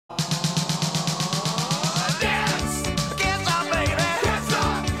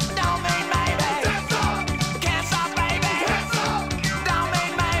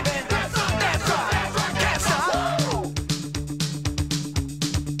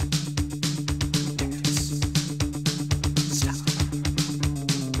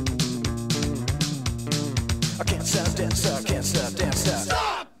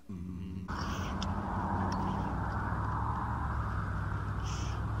Stop!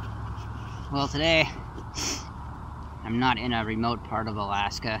 Well, today I'm not in a remote part of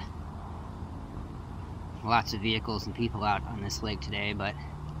Alaska. Lots of vehicles and people out on this lake today, but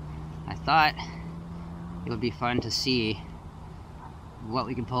I thought it would be fun to see what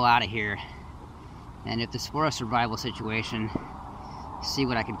we can pull out of here, and if this for a survival situation, see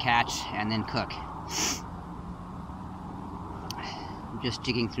what I can catch and then cook. I'm just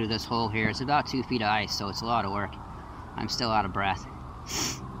jigging through this hole here. It's about 2 feet of ice, so it's a lot of work. I'm still out of breath.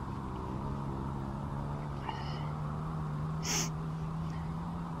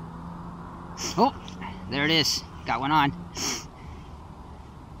 Oh, there it is. Got one on.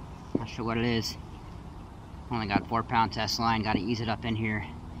 Not sure what it is. Only got 4-pound test line. Got to ease it up in here.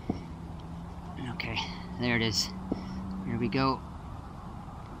 Okay, there it is. Here we go.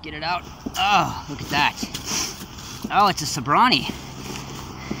 Get it out. Oh, look at that. Oh, it's a Sobranie.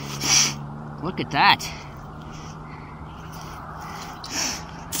 Look at that.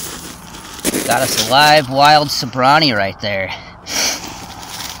 Got us a live wild Sobranie right there.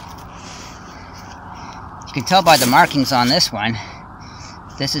 You can tell by the markings on this one,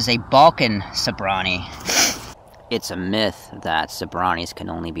 this is a Balkan Sobranie. It's a myth that Sobranies can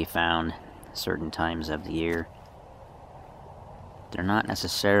only be found certain times of the year. They're not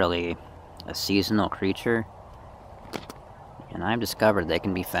necessarily a seasonal creature, and I've discovered they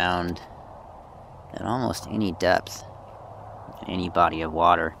can be found at almost any depth, in any body of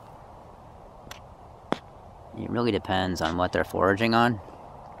water. It really depends on what they're foraging on,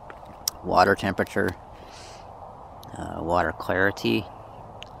 water temperature, water clarity,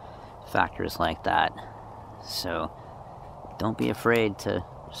 factors like that. So don't be afraid to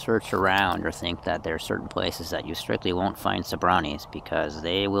search around or think that there are certain places that you strictly won't find Sobranies, because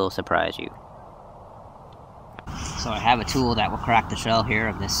they will surprise you. So I have a tool that will crack the shell here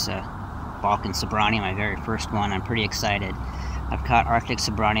of this Balkan Sobranie, my very first one. I'm pretty excited. I've caught Arctic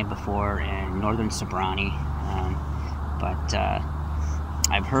Sobranie before and Northern Sobranie, but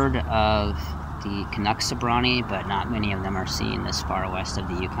I've heard of the Canuck Sobranie, but not many of them are seen this far west of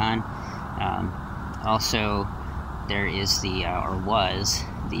the Yukon. Also, there is the, or was,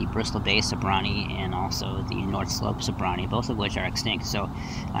 the Bristol Bay Sobranie and also the North Slope Sobranie, both of which are extinct. So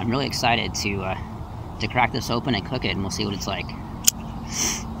I'm really excited to crack this open and cook it, and we'll see what it's like.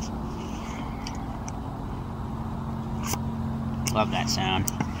 Love that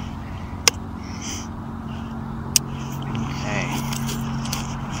sound. Okay.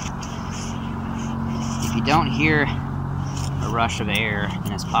 If you don't hear a rush of air,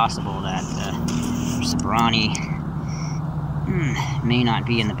 then it's possible that Sobranie may not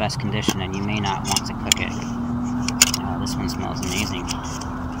be in the best condition, and you may not want to cook it. This one smells amazing. See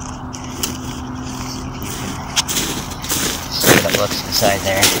if you can see what it looks inside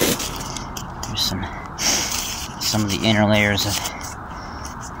there. There's some of the inner layers of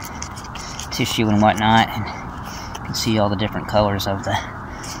tissue and whatnot, and you can see all the different colors of the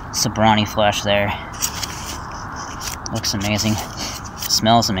Sobranie flesh there. Looks amazing.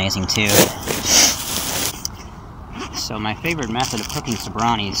 Smells amazing too. So my favorite method of cooking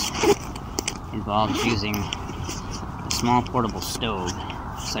Sobranies involves using a small portable stove,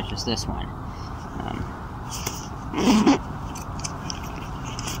 such as this one.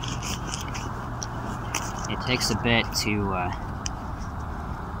 It takes a bit to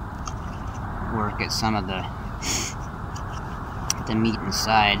work at some of the meat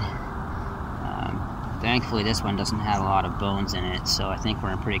inside. Thankfully this one doesn't have a lot of bones in it, so I think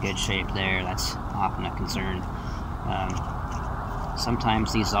we're in pretty good shape there. That's often a concern.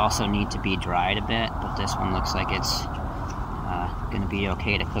 Sometimes these also need to be dried a bit, but this one looks like it's going to be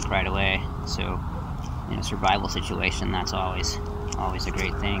okay to cook right away. So in a survival situation, that's always a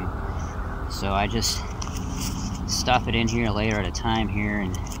great thing. So I just stuff it in here a layer at a time here,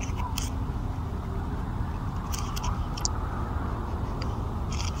 and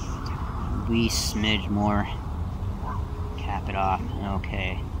wee smidge more, cap it off.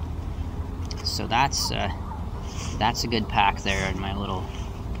 Okay, so that's a good pack there in my little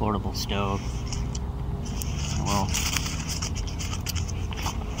portable stove. We'll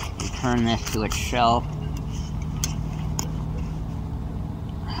return this to its shell.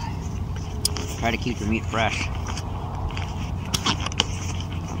 Try to keep the meat fresh.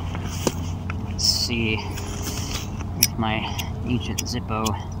 Let's see with my ancient Zippo.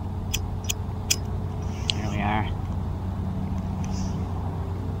 There we are.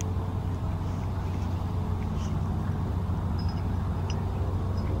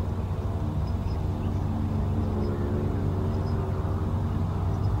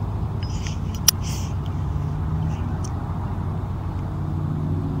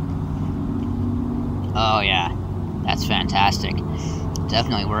 That's fantastic.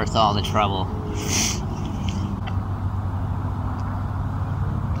 Definitely worth all the trouble.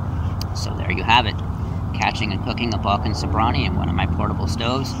 So there you have it. Catching and cooking a Balkan Sobranie in one of my portable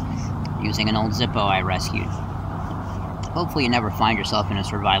stoves using an old Zippo I rescued. Hopefully you never find yourself in a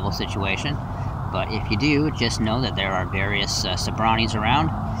survival situation, but if you do, just know that there are various Sobranies around.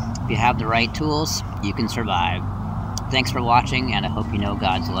 If you have the right tools, you can survive. Thanks for watching, and I hope you know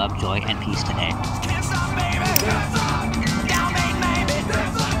God's love, joy, and peace today.